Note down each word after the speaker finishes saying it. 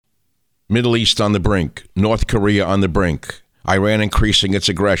Middle East on the brink. North Korea on the brink. Iran increasing its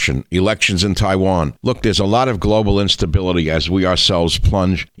aggression, elections in Taiwan. Look, there's a lot of global instability as we ourselves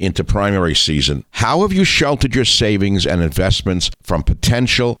plunge into primary season. How have you sheltered your savings and investments from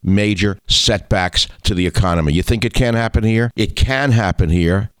potential major setbacks to the economy? You think it can't happen here? It can happen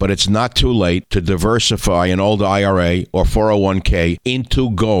here, but it's not too late to diversify an old IRA or 401k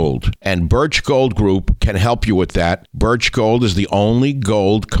into gold. And Birch Gold Group can help you with that. Birch Gold is the only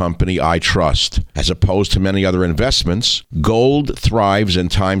gold company I trust. As opposed to many other investments, gold thrives in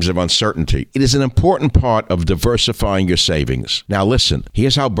times of uncertainty. It is an important part of diversifying your savings. Now listen,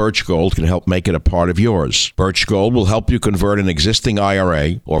 here's how Birch Gold can help make it a part of yours. Birch Gold will help you convert an existing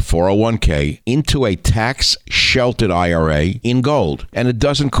IRA or 401k into a tax-sheltered IRA in gold. And it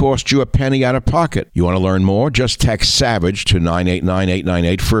doesn't cost you a penny out of pocket. You want to learn more? Just text SAVAGE to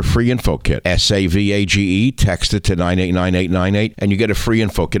 989-898 for a free info kit. SAVAGE, text it to 989-898 and you get a free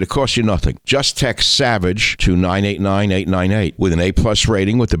info kit. It costs you nothing. Just text SAVAGE to 989-898. With an A-plus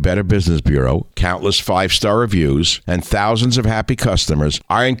rating with the Better Business Bureau, countless 5-star reviews, and thousands of happy customers,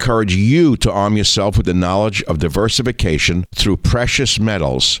 I encourage you to arm yourself with the knowledge of diversification through precious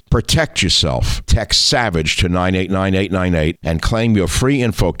metals. Protect yourself. Text SAVAGE to 989-898 and claim your free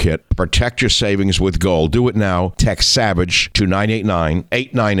info kit. Protect your savings with gold. Do it now. Text SAVAGE to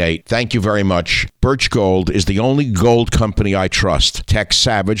 989-898. Thank you very much. Birch Gold is the only gold company I trust. Text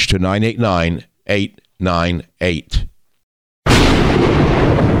SAVAGE to 989-898.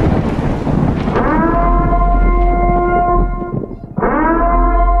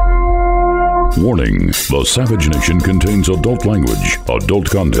 Warning, the Savage Nation contains adult language, adult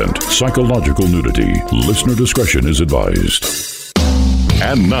content, psychological nudity. Listener discretion is advised.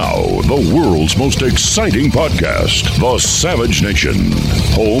 And now, the world's most exciting podcast, The Savage Nation,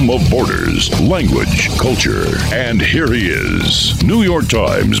 home of borders, language, culture. And here he is, New York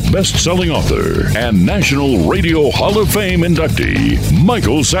Times best-selling author and National Radio Hall of Fame inductee,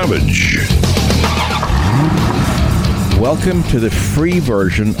 Michael Savage. Welcome to the free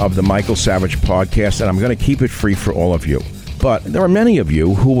version of the Michael Savage podcast, and I'm going to keep it free for all of you. But there are many of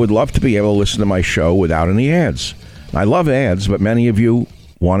you who would love to be able to listen to my show without any ads. I love ads, but many of you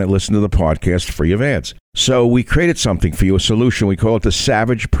want to listen to the podcast free of ads. So we created something for you, a solution. We call it the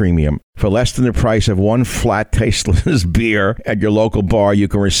Savage Premium. For less than the price of one flat, tasteless beer at your local bar, you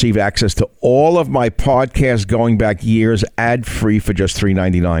can receive access to all of my podcasts going back years, ad-free for just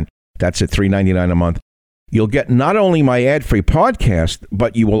 $3.99. That's it, $3.99 a month. You'll get not only my ad-free podcast,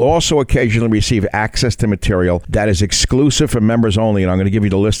 but you will also occasionally receive access to material that is exclusive for members only, and I'm going to give you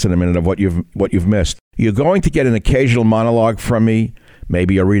the list in a minute of what you've missed. You're going to get an occasional monologue from me,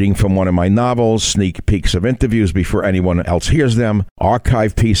 maybe a reading from one of my novels, sneak peeks of interviews before anyone else hears them,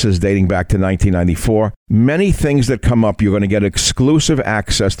 archive pieces dating back to 1994. Many things that come up, you're going to get exclusive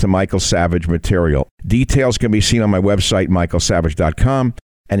access to Michael Savage material. Details can be seen on my website, michaelsavage.com,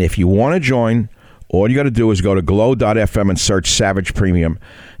 and if you want to join, all you got to do is go to glow.fm and search Savage Premium.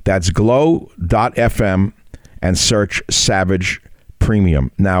 That's glow.fm and search Savage Premium.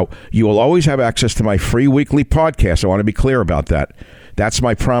 Now, you will always have access to my free weekly podcast. I want to be clear about that. That's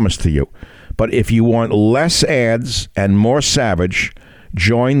my promise to you. But if you want less ads and more Savage,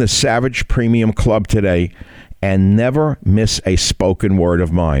 join the Savage Premium Club today and never miss a spoken word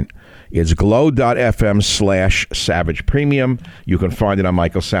of mine. It's glow.fm/Savage Premium. You can find it on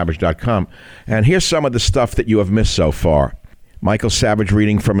michaelsavage.com. And here's some of the stuff that you have missed so far. Michael Savage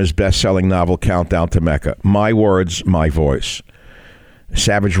reading from his best-selling novel, Countdown to Mecca. My words, my voice.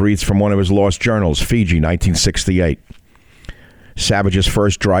 Savage reads from one of his lost journals, Fiji, 1968. Savage's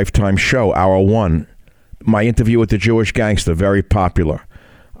first drive time show, Hour 1. My interview with the Jewish gangster, very popular.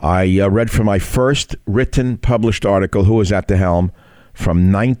 I read from my first written, published article, Who Was at the Helm,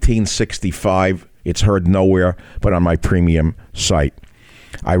 from 1965. It's heard nowhere but on my premium site.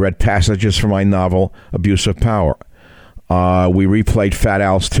 I read passages from my novel, Abuse of Power. We replayed Fat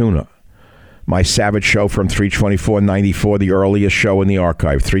Al's Tuna. My Savage show from 3/24/94, the earliest show in the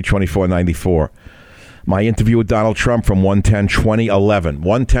archive, 3/24/94. My interview with Donald Trump from 1/10/2011.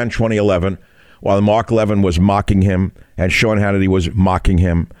 1/10/2011, while Mark Levin was mocking him and Sean Hannity was mocking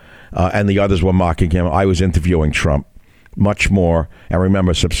him and the others were mocking him, I was interviewing Trump. Much more. And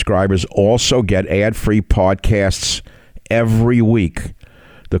remember, subscribers also get ad-free podcasts every week.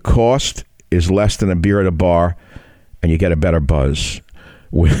 The cost is less than a beer at a bar, and you get a better buzz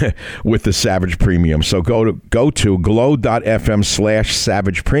with the Savage Premium. So go to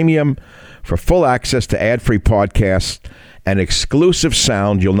glow.fm/Savage Premium for full access to ad-free podcasts and exclusive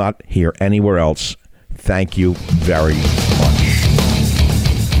sound you'll not hear anywhere else. Thank you very much.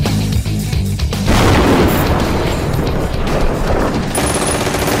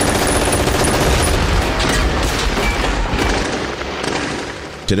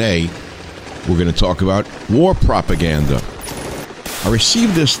 Today, we're going to talk about war propaganda. I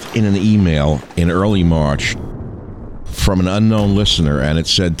received this in an email in early March from an unknown listener, and it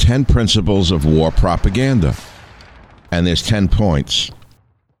said 10 principles of war propaganda. And there's 10 points.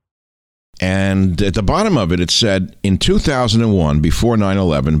 And at the bottom of it, it said, in 2001, before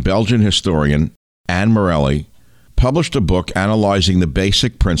 9/11, Belgian historian Anne Morelli published a book analyzing the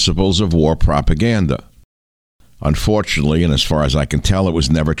basic principles of war propaganda. Unfortunately, and as far as I can tell, it was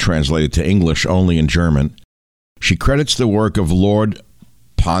never translated to English, only in German. She credits the work of Lord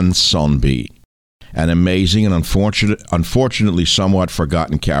Ponsonby, an amazing and unfortunately somewhat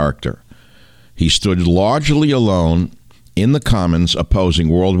forgotten character. He stood largely alone in the Commons opposing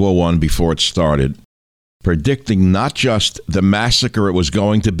World War I before it started, predicting not just the massacre it was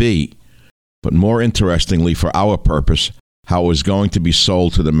going to be, but more interestingly for our purpose, how it was going to be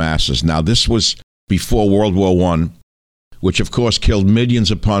sold to the masses. Now, this was before World War I, which of course killed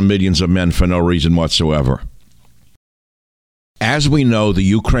millions upon millions of men for no reason whatsoever. As we know, the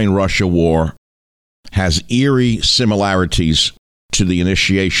Ukraine-Russia war has eerie similarities to the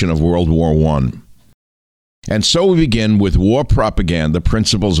initiation of World War I. And so we begin with war propaganda,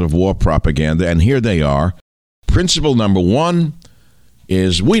 principles of war propaganda, and here they are. Principle number 1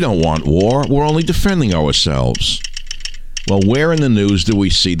 is we don't want war, we're only defending ourselves. Well, where in the news do we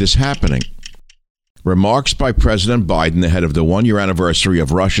see this happening? Remarks by President Biden ahead of the one-year anniversary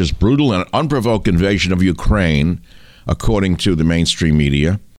of Russia's brutal and unprovoked invasion of Ukraine, according to the mainstream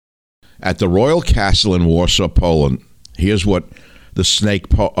media, at the Royal Castle in Warsaw, Poland. Here's what the snake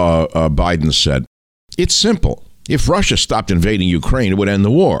Biden said. It's simple. If Russia stopped invading Ukraine, it would end the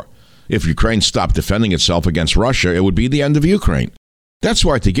war. If Ukraine stopped defending itself against Russia, it would be the end of Ukraine. That's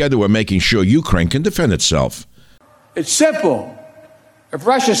why together we're making sure Ukraine can defend itself. It's simple. If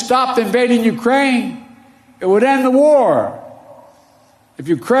Russia stopped invading Ukraine, it would end the war. If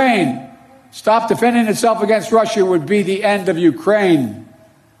Ukraine stopped defending itself against Russia, it would be the end of Ukraine.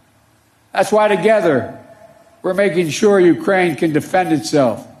 That's why together we're making sure Ukraine can defend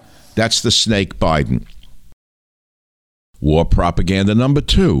itself. That's the snake Biden. War propaganda number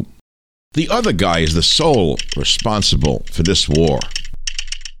 2. The other guy is the sole responsible for this war.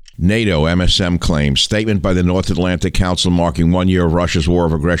 NATO MSM claims, statement by the North Atlantic Council marking 1 year of Russia's war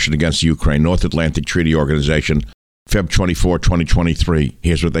of aggression against Ukraine, North Atlantic Treaty Organization, Feb 24, 2023.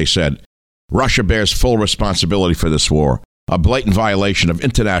 Here's what they said. Russia bears full responsibility for this war, a blatant violation of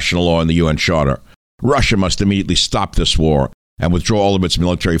international law and the UN Charter. Russia must immediately stop this war and withdraw all of its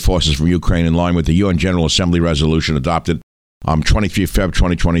military forces from Ukraine in line with the UN General Assembly resolution adopted on 23 Feb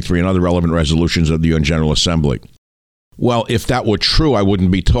 2023 and other relevant resolutions of the UN General Assembly. Well, if that were true, I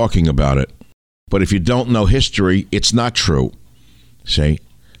wouldn't be talking about it. But if you don't know history, it's not true. See,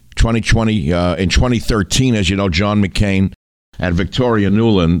 in 2013, as you know, John McCain and Victoria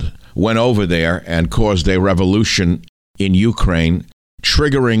Nuland went over there and caused a revolution in Ukraine,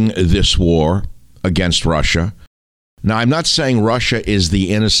 triggering this war against Russia. Now, I'm not saying Russia is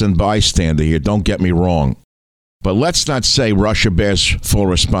the innocent bystander here. Don't get me wrong. But let's not say Russia bears full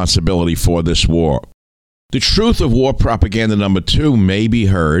responsibility for this war. The truth of war propaganda number 2 may be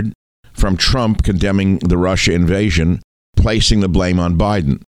heard from Trump condemning the Russia invasion, placing the blame on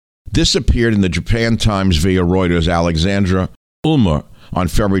Biden. This appeared in the Japan Times via Reuters' Alexandra Ulmer on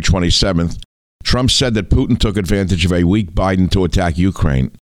February 27th. Trump said that Putin took advantage of a weak Biden to attack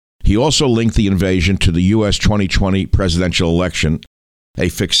Ukraine. He also linked the invasion to the U.S. 2020 presidential election, a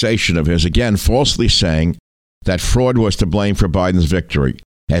fixation of his, again falsely saying that fraud was to blame for Biden's victory.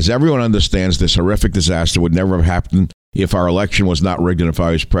 As everyone understands, this horrific disaster would never have happened if our election was not rigged and if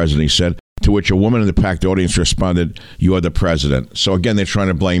I was president, he said, to which a woman in the packed audience responded, "You are the president." So again, they're trying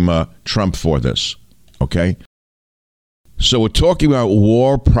to blame Trump for this, okay? So we're talking about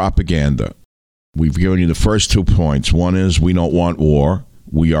war propaganda. We've given you the first 2 points. One is we don't want war.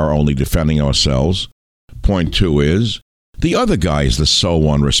 We are only defending ourselves. Point 2 is the other guy is the sole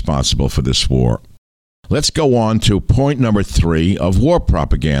one responsible for this war. Let's go on to point number 3 of war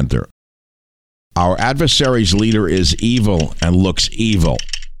propaganda. Our adversary's leader is evil and looks evil.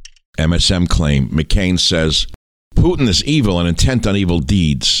 MSM claim. McCain says, Putin is evil and intent on evil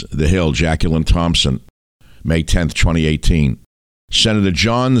deeds. The Hill, Jacqueline Thompson, May 10th, 2018. Senator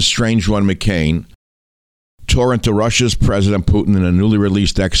John the Strange One McCain tore into Russia's President Putin in a newly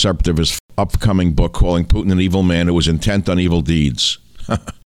released excerpt of his upcoming book calling Putin an evil man who was intent on evil deeds.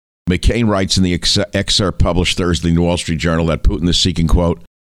 McCain writes in the excerpt published Thursday in the Wall Street Journal that Putin is seeking, quote,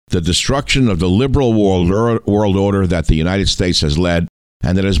 the destruction of the liberal world order that the United States has led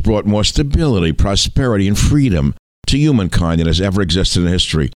and that has brought more stability, prosperity, and freedom to humankind than has ever existed in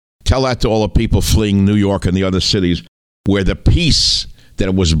history. Tell that to all the people fleeing New York and the other cities where the peace that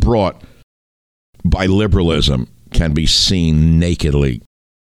it was brought by liberalism can be seen nakedly.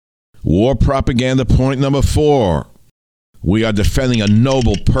 War propaganda point number 4. We are defending a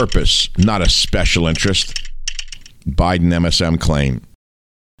noble purpose, not a special interest. Biden MSM claim.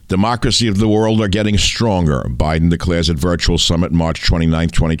 Democracy of the world are getting stronger, Biden declares at virtual summit March 29,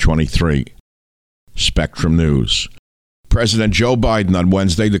 2023. Spectrum News. President Joe Biden on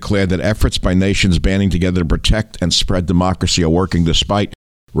Wednesday declared that efforts by nations banding together to protect and spread democracy are working despite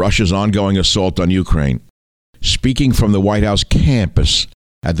Russia's ongoing assault on Ukraine. Speaking from the White House campus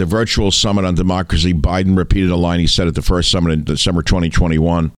at the virtual summit on democracy, Biden repeated a line he said at the first summit in December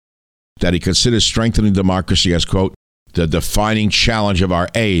 2021, that he considers strengthening democracy as, quote, the defining challenge of our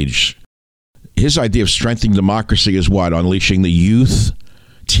age. His idea of strengthening democracy is what? Unleashing the youth,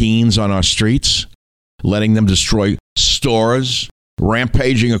 teens on our streets, letting them destroy stores,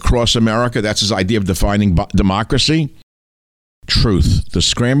 rampaging across America. That's his idea of defining democracy. Truth. The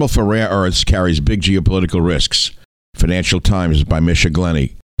scramble for rare earths carries big geopolitical risks. Financial Times by Misha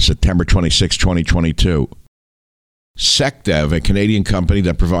Glenny, September 26, 2022. SecDev, a Canadian company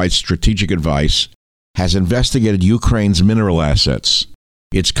that provides strategic advice, has investigated Ukraine's mineral assets.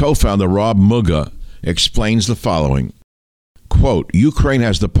 Its co-founder, Rob Muga, explains the following. Quote, Ukraine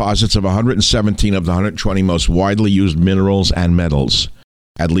has deposits of 117 of the 120 most widely used minerals and metals.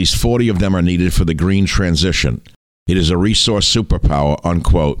 At least 40 of them are needed for the green transition. It is a resource superpower,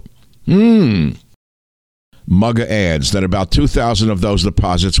 unquote. Muga adds that about 2,000 of those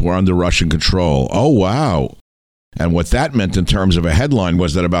deposits were under Russian control. Oh, wow. And what that meant in terms of a headline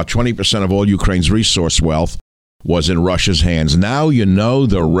was that about 20% of all Ukraine's resource wealth was in Russia's hands. Now you know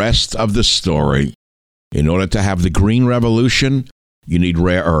the rest of the story. In order to have the green revolution, you need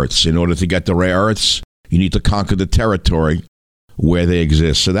rare earths. In order to get the rare earths, you need to conquer the territory where they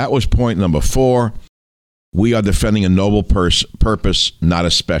exist. So that was point number 4. We are defending a noble purpose, not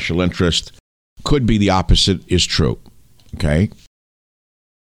a special interest. Could be the opposite is true. Okay?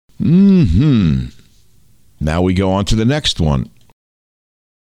 Now we go on to the next one.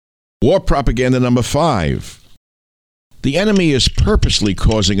 War propaganda number 5. The enemy is purposely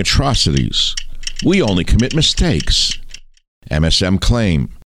causing atrocities. We only commit mistakes. MSM claim.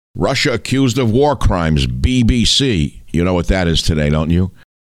 Russia accused of war crimes, BBC. You know what that is today, don't you?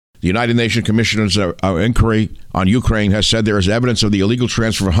 The United Nations Commission's inquiry on Ukraine has said there is evidence of the illegal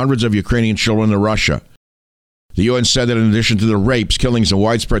transfer of hundreds of Ukrainian children to Russia. The UN said that in addition to the rapes, killings, and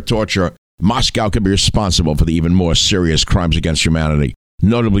widespread torture, Moscow could be responsible for the even more serious crimes against humanity,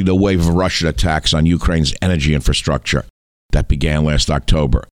 notably the wave of Russian attacks on Ukraine's energy infrastructure that began last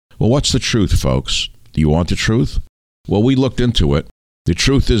October. Well, what's the truth, folks? Do you want the truth? Well, we looked into it. The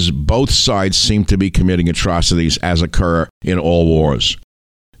truth is both sides seem to be committing atrocities as occur in all wars.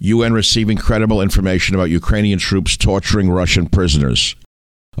 UN receiving credible information about Ukrainian troops torturing Russian prisoners.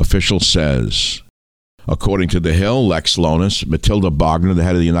 Official says. According to The Hill, Lex Lonis, Matilda Bogner, the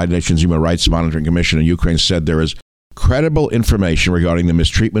head of the United Nations Human Rights Monitoring Commission in Ukraine, said there is credible information regarding the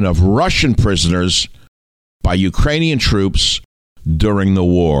mistreatment of Russian prisoners by Ukrainian troops during the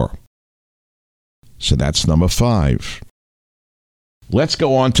war. So that's number 5. Let's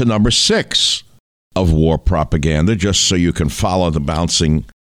go on to number 6 of war propaganda, just so you can follow the bouncing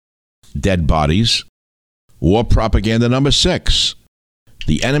dead bodies. War propaganda number 6.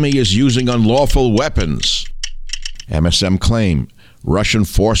 The enemy is using unlawful weapons. MSM claim. Russian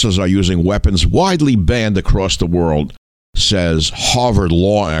forces are using weapons widely banned across the world, says Harvard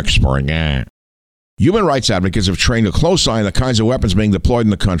law expert. Human rights advocates have trained a close eye on the kinds of weapons being deployed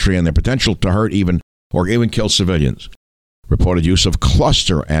in the country and their potential to hurt or even kill civilians. Reported use of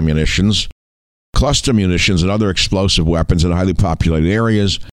cluster munitions, and other explosive weapons in highly populated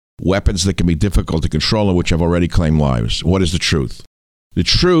areas, weapons that can be difficult to control and which have already claimed lives. What is the truth? The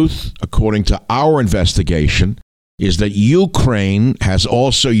truth, according to our investigation, is that Ukraine has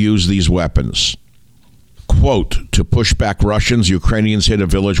also used these weapons. Quote, to push back Russians, Ukrainians hit a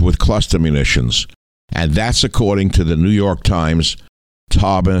village with cluster munitions. And that's according to the New York Times'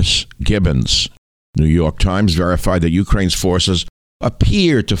 Thomas Gibbons. New York Times verified that Ukraine's forces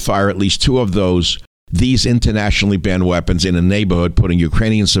appear to fire at least 2 of these internationally banned weapons in a neighborhood, putting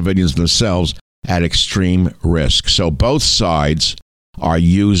Ukrainian civilians themselves at extreme risk. So both sides are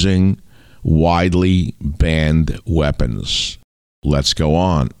using widely banned weapons. Let's go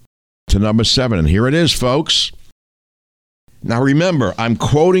on to number 7. And here it is, folks. Now remember, I'm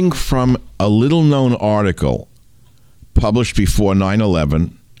quoting from a little-known article published before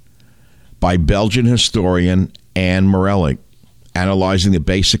 9/11 by Belgian historian Anne Morelli, analyzing the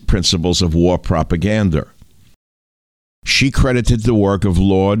basic principles of war propaganda. She credited the work of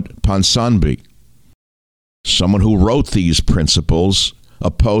Lord Ponsonby, someone who wrote these principles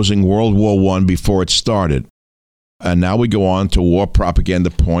opposing World War I before it started. And now we go on to war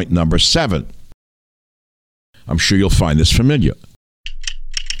propaganda point number 7. I'm sure you'll find this familiar.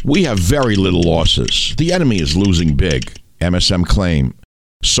 We have very little losses. The enemy is losing big, MSM claim.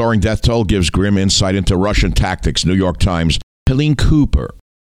 Soaring death toll gives grim insight into Russian tactics, New York Times. Helene Cooper.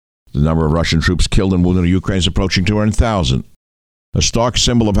 The number of Russian troops killed and wounded in Ukraine is approaching 200,000. A stark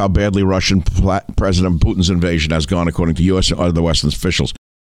symbol of how badly Russian President Putin's invasion has gone, according to U.S. and other Western officials.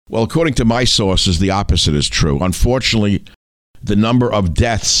 Well, according to my sources, the opposite is true. Unfortunately, the number of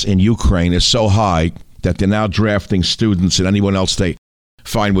deaths in Ukraine is so high that they're now drafting students and anyone else they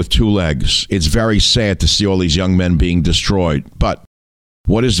find with 2 legs. It's very sad to see all these young men being destroyed. But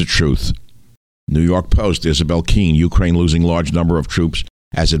what is the truth? New York Post, Isabel Keene, Ukraine losing large number of troops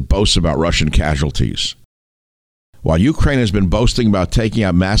as it boasts about Russian casualties. While Ukraine has been boasting about taking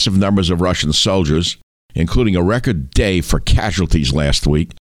out massive numbers of Russian soldiers, including a record day for casualties last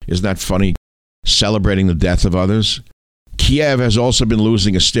week, isn't that funny? Celebrating the death of others. Kiev has also been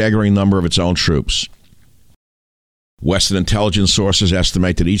losing a staggering number of its own troops. Western intelligence sources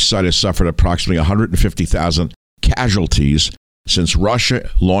estimate that each side has suffered approximately 150,000 casualties since Russia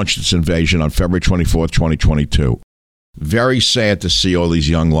launched its invasion on February 24, 2022. Very sad to see all these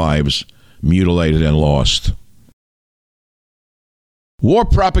young lives mutilated and lost. War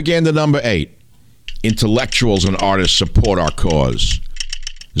propaganda number 8. Intellectuals and artists support our cause.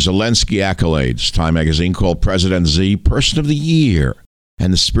 Zelensky accolades. Time magazine called President Z Person of the Year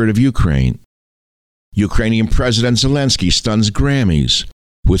and the Spirit of Ukraine. Ukrainian President Zelensky stuns Grammys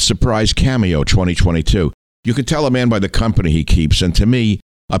with surprise cameo 2022. You can tell a man by the company he keeps, and to me,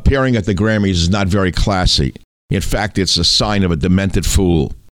 appearing at the Grammys is not very classy. In fact, it's a sign of a demented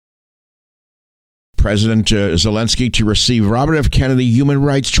fool. President Zelensky to receive Robert F. Kennedy Human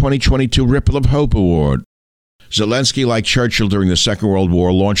Rights 2022 Ripple of Hope Award. Zelensky, like Churchill during the Second World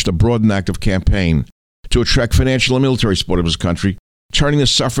War, launched a broad and active campaign to attract financial and military support of his country, turning the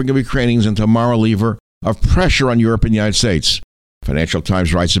suffering of Ukrainians into a moral lever of pressure on Europe and the United States. Financial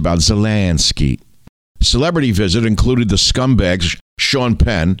Times writes about Zelensky. Celebrity visit included the scumbag Sean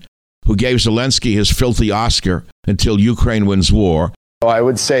Penn, who gave Zelensky his filthy Oscar until Ukraine wins war. I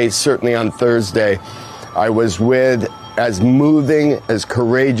would say certainly on Thursday, I was with as moving, as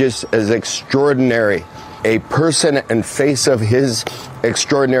courageous, as extraordinary a person and face of his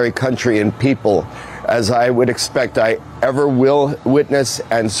extraordinary country and people as I would expect I ever will witness,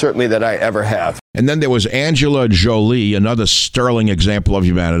 and certainly that I ever have. And then there was Angela Jolie, another sterling example of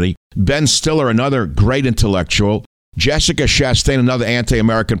humanity. Ben Stiller, another great intellectual. Jessica Chastain, another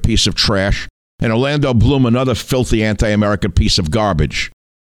anti-American piece of trash. And Orlando Bloom, another filthy anti-American piece of garbage.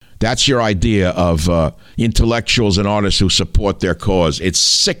 That's your idea of intellectuals and artists who support their cause. It's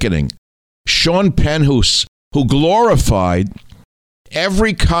sickening. Sean Penn, who glorified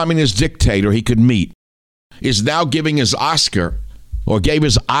every communist dictator he could meet, is now giving his Oscar, or gave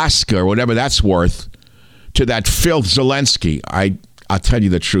his Oscar, whatever that's worth, to that filth Zelensky. I'll tell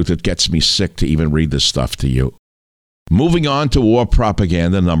you the truth, it gets me sick to even read this stuff to you. Moving on to war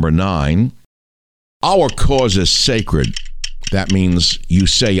propaganda number 9. Our cause is sacred. That means you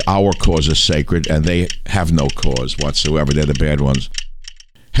say our cause is sacred, and they have no cause whatsoever. They're the bad ones.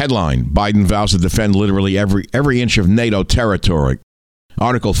 Headline, Biden vows to defend literally every inch of NATO territory.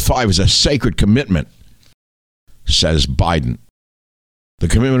 Article 5 is a sacred commitment, says Biden. The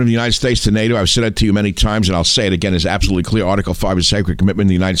commitment of the United States to NATO, I've said it to you many times, and I'll say it again, is absolutely clear. Article 5 is a sacred commitment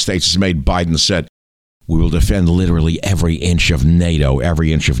the United States has made. Biden said, we will defend literally every inch of NATO,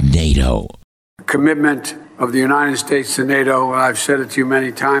 every inch of NATO. Commitment of the United States to NATO, I've said it to you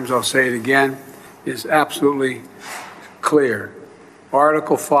many times, I'll say it again, is absolutely clear.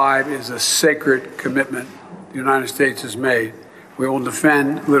 Article 5 is a sacred commitment the United States has made. We will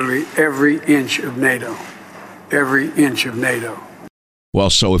defend literally every inch of NATO. Every inch of NATO. Well,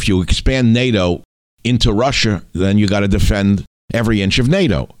 so if you expand NATO into Russia, then you got to defend every inch of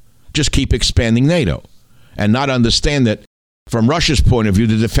NATO. Just keep expanding NATO and not understand that from Russia's point of view,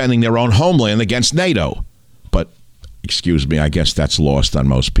 they're defending their own homeland against NATO. But, excuse me, I guess that's lost on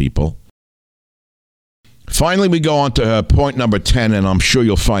most people. Finally, we go on to point number 10, and I'm sure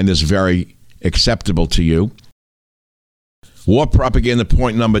you'll find this very acceptable to you. War propaganda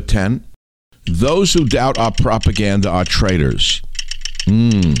point number 10. Those who doubt our propaganda are traitors.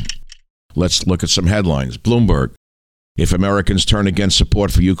 Let's look at some headlines. Bloomberg. If Americans turn against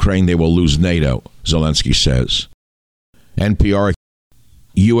support for Ukraine, they will lose NATO, Zelensky says. NPR.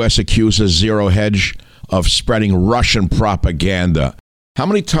 U.S. accuses Zero Hedge of spreading Russian propaganda. How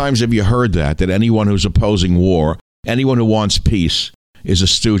many times have you heard that anyone who's opposing war, anyone who wants peace, is a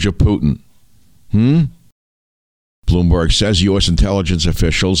stooge of Putin? Bloomberg says U.S. intelligence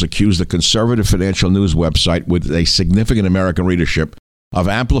officials accused the conservative financial news website with a significant American readership of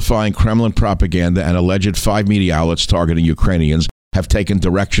amplifying Kremlin propaganda, and alleged 5 media outlets targeting Ukrainians have taken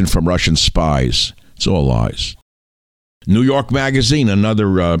direction from Russian spies. It's all lies. New York Magazine,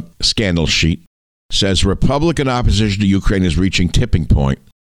 another scandal sheet, says Republican opposition to Ukraine is reaching tipping point.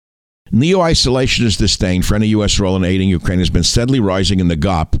 Neo-isolationist disdain for any U.S. role in aiding Ukraine has been steadily rising in the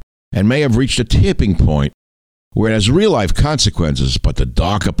GOP and may have reached a tipping point where it has real-life consequences, but the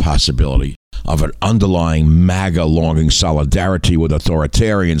darker possibility of an underlying MAGA-longing solidarity with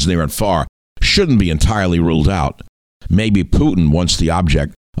authoritarians near and far shouldn't be entirely ruled out. Maybe Putin, once the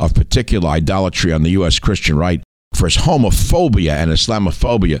object of particular idolatry on the U.S. Christian right for his homophobia and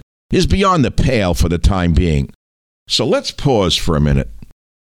Islamophobia, is beyond the pale for the time being. So let's pause for a minute.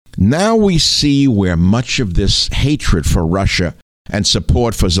 Now we see where much of this hatred for Russia and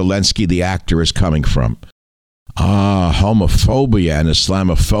support for Zelensky, the actor, is coming from. Homophobia and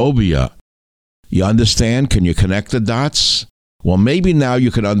Islamophobia. You understand? Can you connect the dots? Well, maybe now you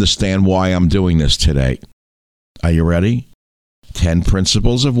can understand why I'm doing this today. Are you ready? 10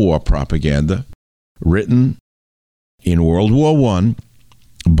 Principles of War Propaganda, written in World War I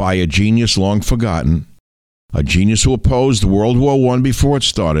by a genius long forgotten, a genius who opposed World War I before it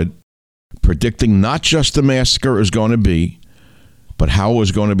started, predicting not just the massacre it was going to be, but how it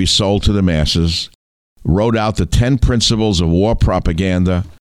was going to be sold to the masses, wrote out the 10 Principles of War Propaganda,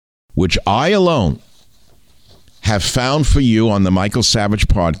 which I alone have found for you on the Michael Savage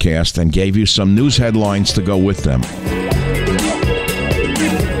podcast and gave you some news headlines to go with them.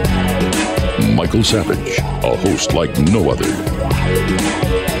 Michael Savage, a host like no other.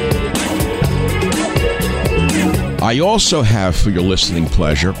 I also have, for your listening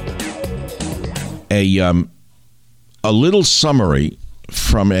pleasure, a little summary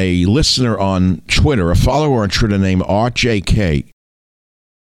from a listener on Twitter, a follower on Twitter named RJK.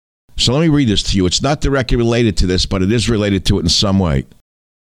 So let me read this to you. It's not directly related to this, but it is related to it in some way.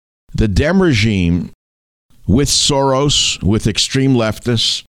 The Dem regime, with Soros, with extreme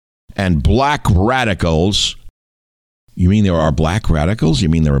leftists, and black radicals. You mean there are black radicals? You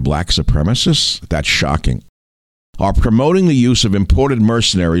mean there are black supremacists? That's shocking. Are promoting the use of imported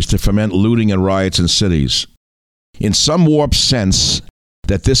mercenaries to foment looting and riots in cities. In some warped sense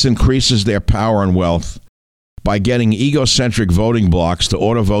that this increases their power and wealth by getting egocentric voting blocs to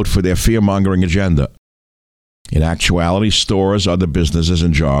auto-vote for their fear-mongering agenda. In actuality, stores, other businesses,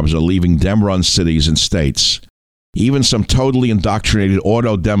 and jobs are leaving Dem-run cities and states. Even some totally indoctrinated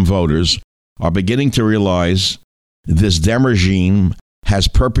auto-Dem voters are beginning to realize this Dem regime has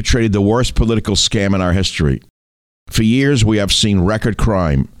perpetrated the worst political scam in our history. For years, we have seen record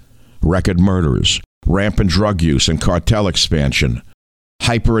crime, record murders, rampant drug use and cartel expansion,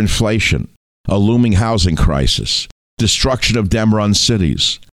 hyperinflation, a looming housing crisis, destruction of Dem-run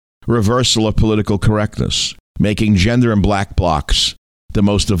cities, reversal of political correctness, making gender and black blocs the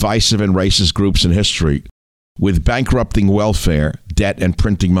most divisive and racist groups in history, with bankrupting welfare, debt, and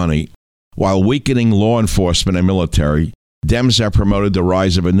printing money, while weakening law enforcement and military. Dems have promoted the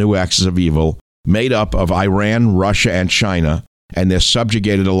rise of a new axis of evil made up of Iran, Russia, and China, and their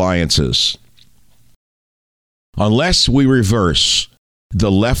subjugated alliances. Unless we reverse the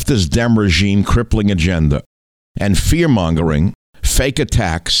leftist Dem regime crippling agenda and fear-mongering, fake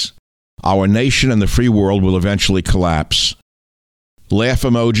attacks, our nation and the free world will eventually collapse. Laugh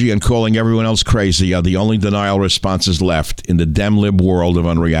emoji and calling everyone else crazy are the only denial responses left in the Dem-lib world of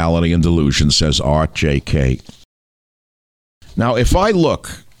unreality and delusion, says RJK. Now, if I look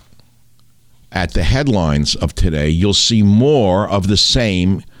at the headlines of today, you'll see more of the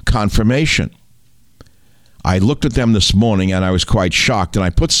same confirmation. I looked at them this morning and I was quite shocked, and I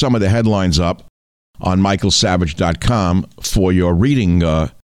put some of the headlines up on michaelsavage.com for your reading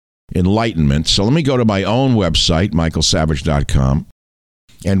enlightenment. So let me go to my own website, michaelsavage.com,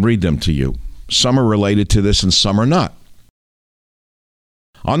 and read them to you. Some are related to this and some are not.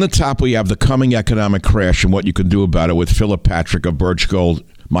 On the top, we have the coming economic crash and what you can do about it with Philip Patrick of Birch Gold,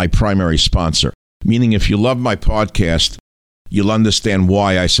 my primary sponsor. Meaning if you love my podcast, you'll understand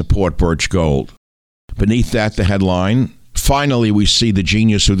why I support Birch Gold. Beneath that, the headline, finally we see the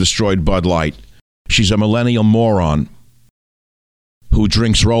genius who destroyed Bud Light. She's a millennial moron who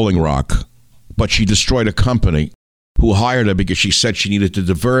drinks Rolling Rock, but she destroyed a company who hired her because she said she needed to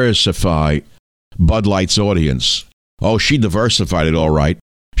diversify Bud Light's audience. Oh, she diversified it all right.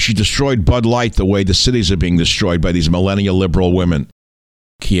 She destroyed Bud Light the way the cities are being destroyed by these millennial liberal women.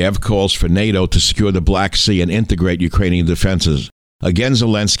 Kiev calls for NATO to secure the Black Sea and integrate Ukrainian defenses. Again,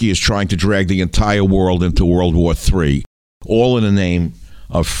 Zelensky is trying to drag the entire world into World War III, all in the name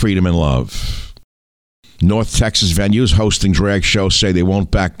of freedom and love. North Texas venues hosting drag shows say they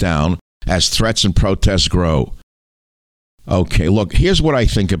won't back down as threats and protests grow. Okay, look, here's what I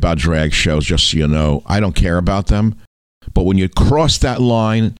think about drag shows, just so you know. I don't care about them. But when you cross that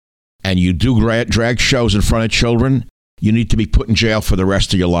line and you do drag shows in front of children, you need to be put in jail for the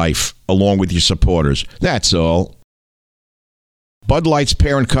rest of your life, along with your supporters. That's all. Bud Light's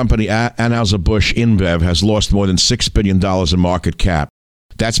parent company, Anheuser-Busch InBev, has lost more than $6 billion in market cap.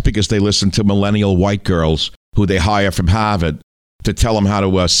 That's because they listen to millennial white girls who they hire from Harvard to tell them how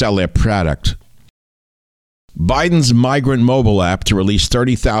to sell their product. Biden's migrant mobile app to release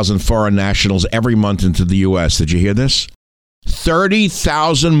 30,000 foreign nationals every month into the U.S. Did you hear this?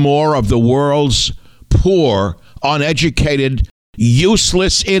 30,000 more of the world's poor, uneducated,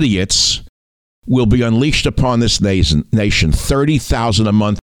 useless idiots will be unleashed upon this nation. 30,000 a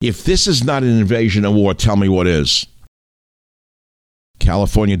month. If this is not an invasion and war, tell me what is.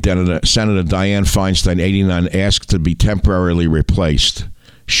 California Senator Dianne Feinstein, 89, asked to be temporarily replaced.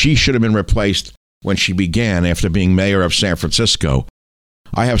 She should have been replaced when she began after being mayor of San Francisco.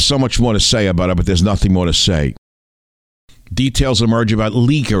 I have so much more to say about it, but there's nothing more to say. Details emerge about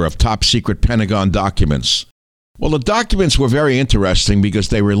leaker of top-secret Pentagon documents. Well, the documents were very interesting because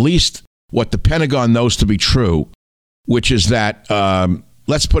they released what the Pentagon knows to be true, which is that,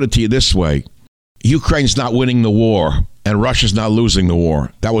 let's put it to you this way, Ukraine's not winning the war and Russia's not losing the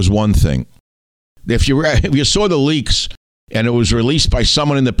war. That was one thing. If you saw the leaks and it was released by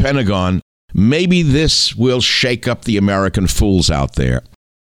someone in the Pentagon, maybe this will shake up the American fools out there.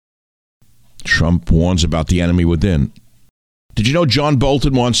 Trump warns about the enemy within. Did you know John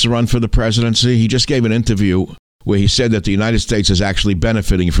Bolton wants to run for the presidency? He just gave an interview where he said that the United States is actually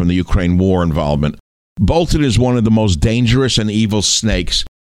benefiting from the Ukraine war involvement. Bolton is one of the most dangerous and evil snakes.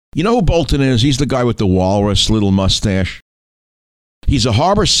 You know who Bolton is? He's the guy with the walrus little mustache. He's a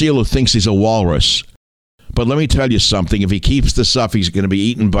harbor seal who thinks he's a walrus. But let me tell you something. If he keeps this up, he's going to be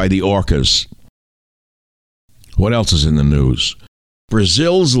eaten by the orcas. What else is in the news?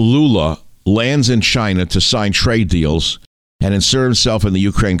 Brazil's Lula lands in China to sign trade deals and insert himself in the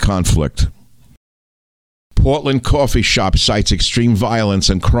Ukraine conflict. Portland coffee shop cites extreme violence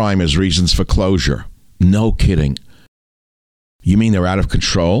and crime as reasons for closure. No kidding. You mean they're out of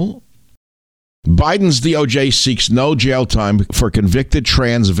control? Biden's DOJ seeks no jail time for convicted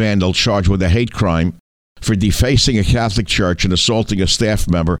trans vandal charged with a hate crime for defacing a Catholic church and assaulting a staff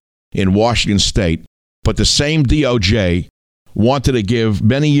member in Washington state. But the same DOJ wanted to give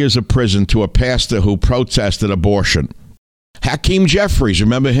many years of prison to a pastor who protested abortion. Hakeem Jeffries,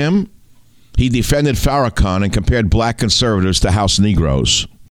 remember him? He defended Farrakhan and compared black conservatives to House Negroes.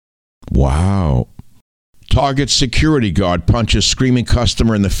 Wow. Target security guard punches screaming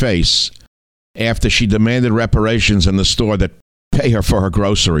customer in the face after she demanded reparations in the store that pay her for her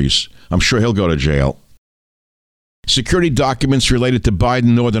groceries. I'm sure he'll go to jail. Security documents related to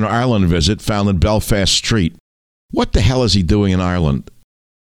Biden Northern Ireland visit found in Belfast Street. What the hell is he doing in Ireland?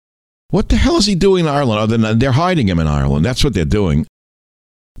 What the hell is he doing in Ireland other than they're hiding him in Ireland? That's what they're doing.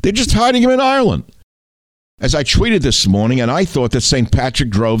 They're just hiding him in Ireland. As I tweeted this morning, and I thought that St. Patrick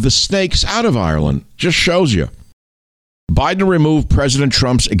drove the snakes out of Ireland. Just shows you. Biden removed President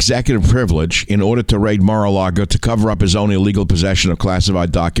Trump's executive privilege in order to raid Mar-a-Lago to cover up his own illegal possession of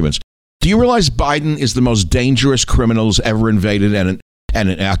classified documents. Do you realize Biden is the most dangerous criminal who's ever invaded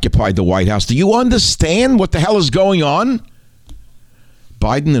and occupied the White House? Do you understand what the hell is going on?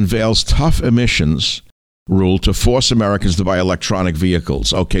 Biden unveils tough emissions rule to force Americans to buy electronic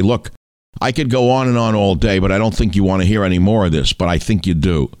vehicles. Okay, look, I could go on and on all day, but I don't think you want to hear any more of this, but I think you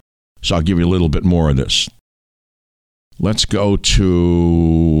do. So I'll give you a little bit more of this. Let's go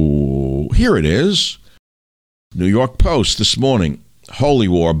to, here it is, New York Post this morning. Holy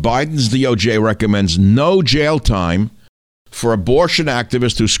war. Biden's DOJ recommends no jail time for abortion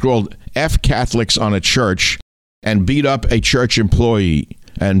activists who scrolled F Catholics on a church and beat up a church employee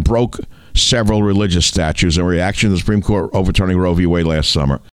and broke several religious statues in reaction to the Supreme Court overturning Roe v. Wade last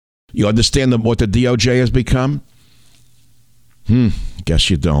summer. You understand what the DOJ has become? Guess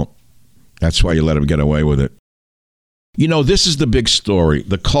you don't. That's why you let him get away with it. You know, this is the big story.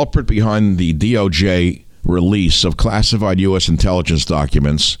 The culprit behind the DOJ release of classified U.S. intelligence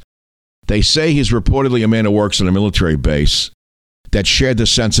documents. They say he's reportedly a man who works on a military base that shared the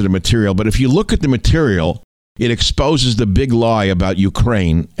sensitive material. But if you look at the material, it exposes the big lie about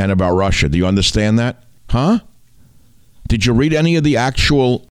Ukraine and about Russia. Do you understand that? Huh? Did you read any of the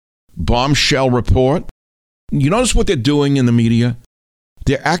actual bombshell report? You notice what they're doing in the media?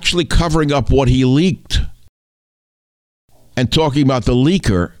 They're actually covering up what he leaked and talking about the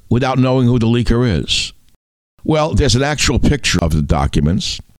leaker without knowing who the leaker is. Well, there's an actual picture of the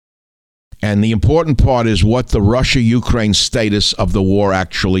documents, And the important part is what the Russia-Ukraine status of the war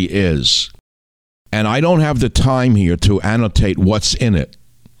actually is. And I don't have the time here to annotate what's in it.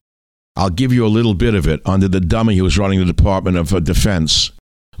 I'll give you a little bit of it under the dummy who was running the Department of Defense,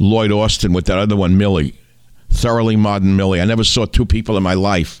 Lloyd Austin, with that other one, Milley, thoroughly modern Milley. I never saw two people in my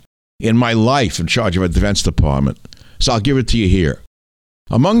life in charge of a Defense Department. So I'll give it to you here.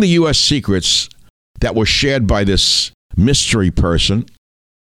 Among the U.S. secrets that were shared by this mystery person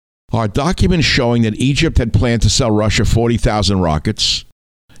are documents showing that Egypt had planned to sell Russia 40,000 rockets,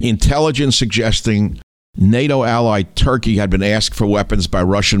 intelligence suggesting NATO ally Turkey had been asked for weapons by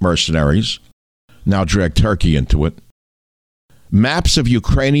Russian mercenaries, now drag Turkey into it, maps of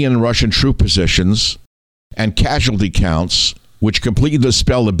Ukrainian and Russian troop positions and casualty counts, which completely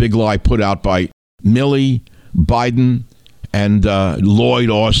dispel the big lie put out by Milley, Biden, and Lord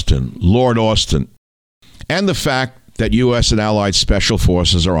Austin, and the fact that U.S. and allied special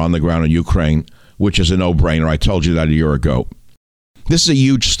forces are on the ground in Ukraine, which is a no-brainer. I told you that a year ago. This is a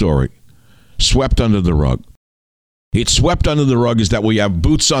huge story, swept under the rug. It's swept under the rug is that we have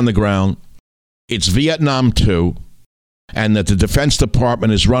boots on the ground, it's Vietnam too, and that the Defense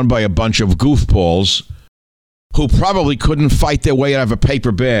Department is run by a bunch of goofballs who probably couldn't fight their way out of a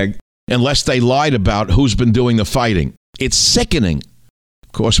paper bag unless they lied about who's been doing the fighting. It's sickening.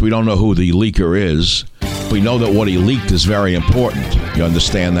 Of course, we don't know who the leaker is. We know that what he leaked is very important. You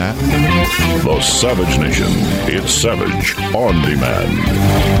understand that? The Savage Nation. It's Savage on Demand.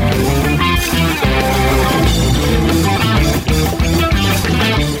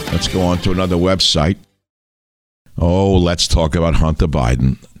 Let's go on to another website. Oh, let's talk about Hunter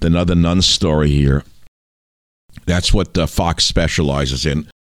Biden. Another nun story here. That's what Fox specializes in,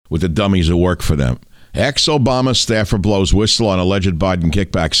 with the dummies who work for them. Ex-Obama staffer blows whistle on alleged Biden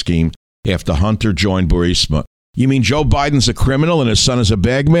kickback scheme after Hunter joined Burisma. You mean Joe Biden's a criminal and his son is a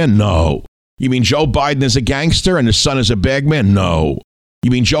bagman? No. You mean Joe Biden is a gangster and his son is a bagman? No.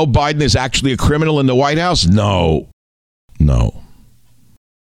 You mean Joe Biden is actually a criminal in the White House? No. No.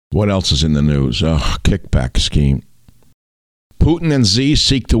 What else is in the news? Kickback scheme. Putin and Xi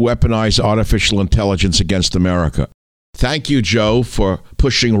seek to weaponize artificial intelligence against America. Thank you, Joe, for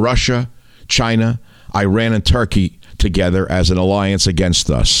pushing Russia, China, Iran, and Turkey together as an alliance against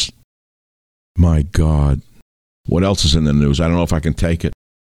us. My God. What else is in the news? I don't know if I can take it.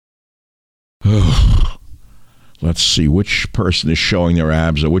 Let's see. Which person is showing their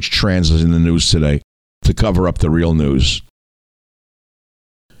abs or which trans is in the news today to cover up the real news?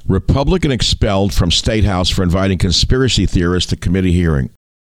 Republican expelled from State House for inviting conspiracy theorists to committee hearing.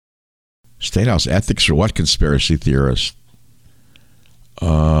 State House ethics for what conspiracy theorist?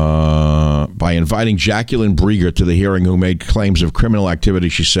 By inviting Jacqueline Breger to the hearing, who made claims of criminal activity,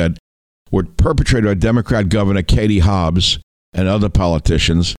 she said, were perpetrated by Democrat Governor Katie Hobbs and other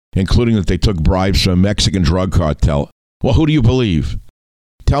politicians, including that they took bribes from a Mexican drug cartel. Well, who do you believe?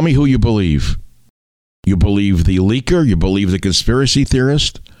 Tell me who you believe. You believe the leaker? You believe the conspiracy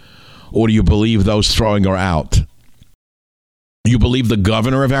theorist? Or do you believe those throwing her out? You believe the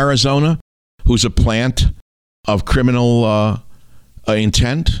governor of Arizona, who's a plant of criminal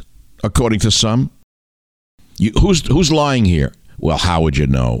intent, according to some? Who's lying here? Well, how would you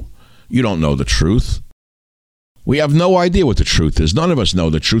know? You don't know the truth. We have no idea what the truth is. None of us know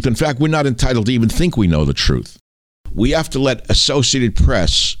the truth. In fact, we're not entitled to even think we know the truth. We have to let Associated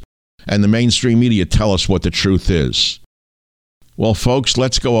Press and the mainstream media tell us what the truth is. Well, folks,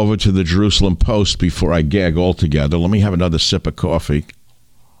 let's go over to the Jerusalem Post before I gag altogether. Let me have another sip of coffee.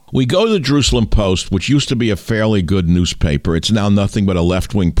 We go to the Jerusalem Post, which used to be a fairly good newspaper. It's now nothing but a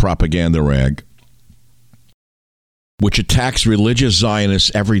left-wing propaganda rag, which attacks religious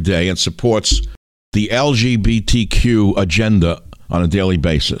Zionists every day and supports the LGBTQ agenda on a daily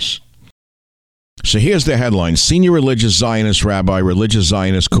basis. So here's the headline: Senior religious Zionist rabbi, religious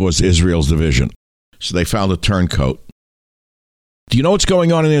Zionists cause Israel's division. So they found a turncoat. Do you know what's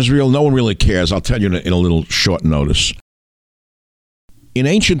going on in Israel? No one really cares. I'll tell you in a little short notice. In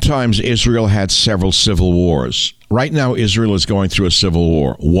ancient times, Israel had several civil wars. Right now, Israel is going through a civil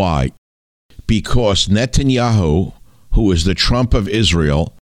war. Why? Because Netanyahu, who is the Trump of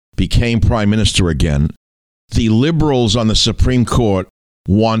Israel, became prime minister again. The liberals on the Supreme Court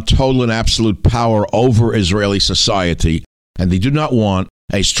want total and absolute power over Israeli society, and they do not want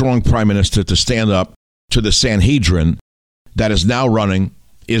a strong prime minister to stand up to the Sanhedrin that is now running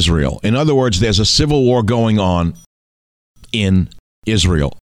Israel. In other words, there's a civil war going on in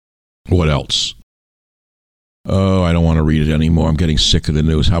Israel. What else? Oh, I don't want to read it anymore. I'm getting sick of the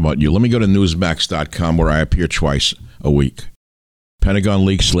news. How about you? Let me go to Newsmax.com, where I appear twice a week. Pentagon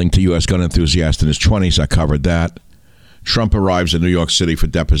leaks linked to U.S. gun enthusiast in his 20s. I covered that. Trump arrives in New York City for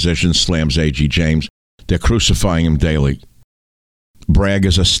deposition, slams A.G. James. They're crucifying him daily. Bragg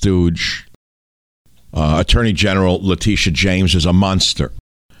is a stooge. Attorney General Letitia James is a monster.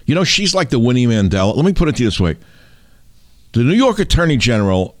 You know, she's like the Winnie Mandela. Let me put it to you this way. The New York Attorney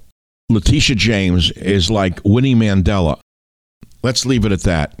General, Letitia James, is like Winnie Mandela. Let's leave it at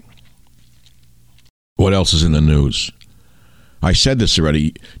that. What else is in the news? I said this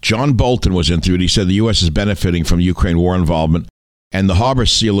already. John Bolton was interviewed. He said the U.S. is benefiting from Ukraine war involvement, and the harbor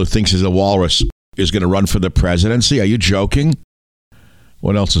seal who thinks he's a walrus is going to run for the presidency. Are you joking?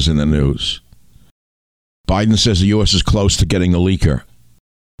 What else is in the news? Biden says the U.S. is close to getting the leaker.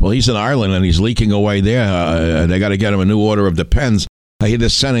 Well, he's in Ireland, and he's leaking away there. They got to get him a new order of Depends. I hear they're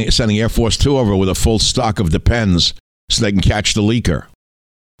sending Air Force 2 over with a full stock of Depends so they can catch the leaker.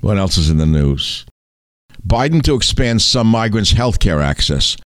 What else is in the news? Biden to expand some migrants' health care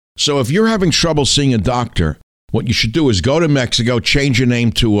access. So if you're having trouble seeing a doctor, what you should do is go to Mexico, change your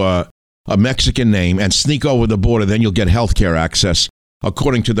name to a Mexican name, and sneak over the border. Then you'll get health care access,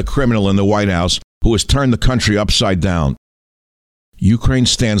 according to the criminal in the White House who has turned the country upside down. Ukraine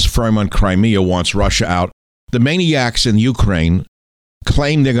stands firm on Crimea, wants Russia out. The maniacs in Ukraine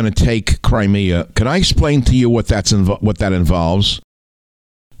claim they're going to take Crimea. Can I explain to you what that involves?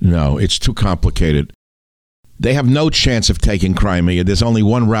 No, it's too complicated. They have no chance of taking Crimea. There's only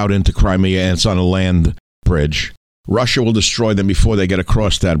one route into Crimea, and it's on a land bridge. Russia will destroy them before they get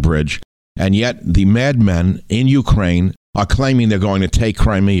across that bridge. And yet, the madmen in Ukraine are claiming they're going to take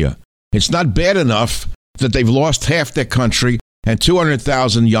Crimea. It's not bad enough that they've lost half their country and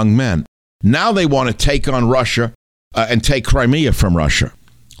 200,000 young men. Now they want to take on Russia and take Crimea from Russia.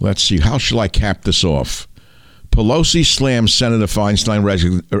 Let's see. How shall I cap this off? Pelosi slams Senator Feinstein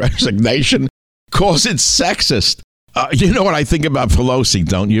resignation, calls it sexist. You know what I think about Pelosi,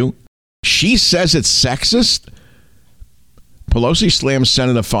 don't you? She says it's sexist? Pelosi slams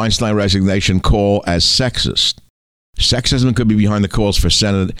Senator Feinstein resignation call as sexist. Sexism could be behind the calls for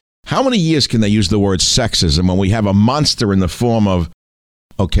Senator. How many years can they use the word sexism when we have a monster in the form of...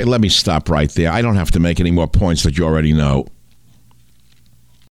 Okay, let me stop right there. I don't have to make any more points that you already know.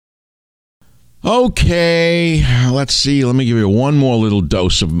 Okay, let's see. Let me give you one more little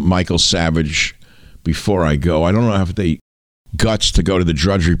dose of Michael Savage before I go. I don't know if the guts to go to the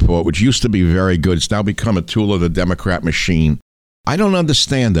Drudge Report, which used to be very good. It's now become a tool of the Democrat machine. I don't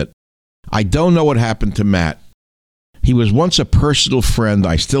understand it. I don't know what happened to Matt. He was once a personal friend.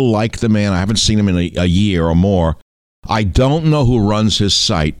 I still like the man. I haven't seen him in a year or more. I don't know who runs his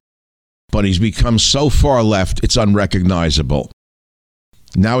site, but he's become so far left, it's unrecognizable.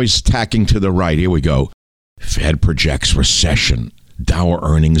 Now he's tacking to the right. Here we go. Fed projects recession. Dow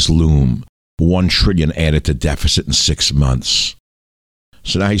earnings loom. $1 trillion added to deficit in 6 months.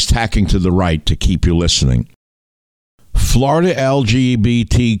 So now he's tacking to the right to keep you listening. Florida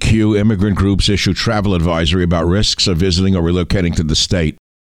LGBTQ immigrant groups issue travel advisory about risks of visiting or relocating to the state.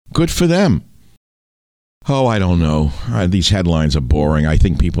 Good for them. Oh, I don't know. These headlines are boring. I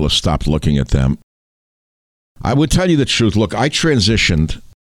think people have stopped looking at them. I would tell you the truth. Look, I transitioned.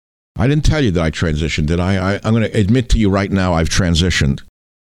 I didn't tell you that I transitioned, did I? I'm going to admit to you right now I've transitioned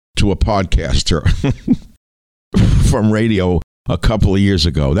to a podcaster from radio a couple of years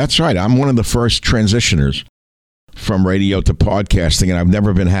ago. That's right. I'm one of the first transitioners from radio to podcasting, and I've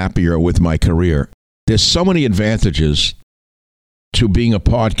never been happier with my career. There's so many advantages to being a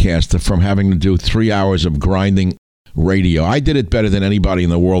podcaster from having to do 3 hours of grinding radio. I did it better than anybody in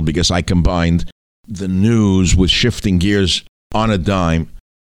the world because I combined the news with shifting gears on a dime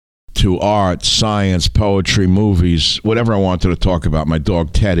to art, science, poetry, movies, whatever I wanted to talk about. My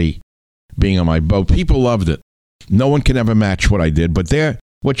dog Teddy being on my boat. People loved it. No one can ever match what I did. But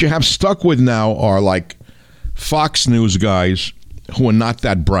what you have stuck with now are like Fox News guys who are not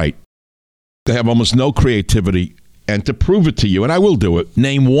that bright. They have almost no creativity. And to prove it to you, and I will do it,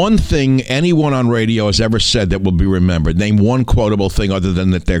 name one thing anyone on radio has ever said that will be remembered. Name one quotable thing other than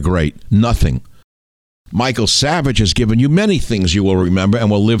that they're great. Nothing. Michael Savage has given you many things you will remember and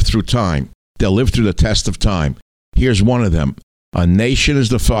will live through time. They'll live through the test of time. Here's one of them. A nation is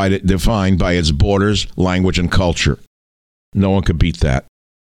defined by its borders, language, and culture. No one could beat that.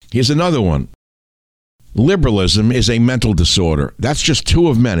 Here's another one. Liberalism is a mental disorder. That's just two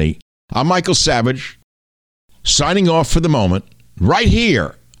of many. I'm Michael Savage, signing off for the moment, right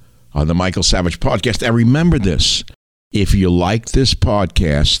here on the Michael Savage Podcast. And remember this, if you like this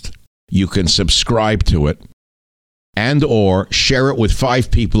podcast, you can subscribe to it and or share it with 5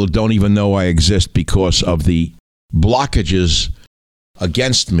 people who don't even know I exist because of the blockages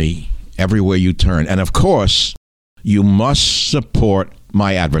against me everywhere you turn. And of course, you must support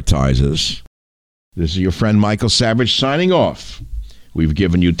my advertisers. This is your friend Michael Savage signing off. We've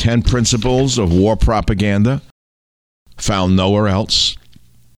given you 10 principles of war propaganda found nowhere else,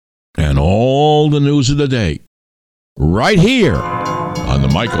 and all the news of the day right here on the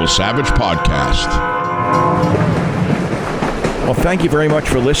Michael Savage Podcast. Well, thank you very much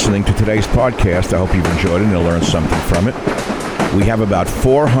for listening to today's podcast. I hope you've enjoyed it and you'll learn something from it. We have about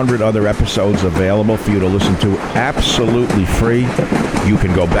 400 other episodes available for you to listen to absolutely free. You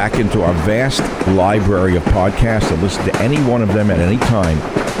can go back into our vast library of podcasts and listen to any one of them at any time.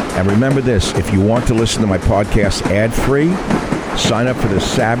 And remember this, if you want to listen to my podcast ad-free, sign up for the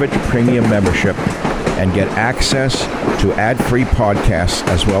Savage Premium membership and get access to ad-free podcasts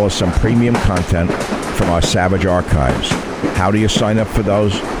as well as some premium content from our Savage archives. How do you sign up for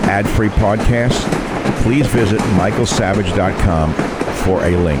those ad-free podcasts? Please visit michaelsavage.com for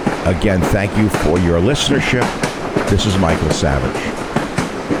a link. Again, thank you for your listenership. This is Michael Savage.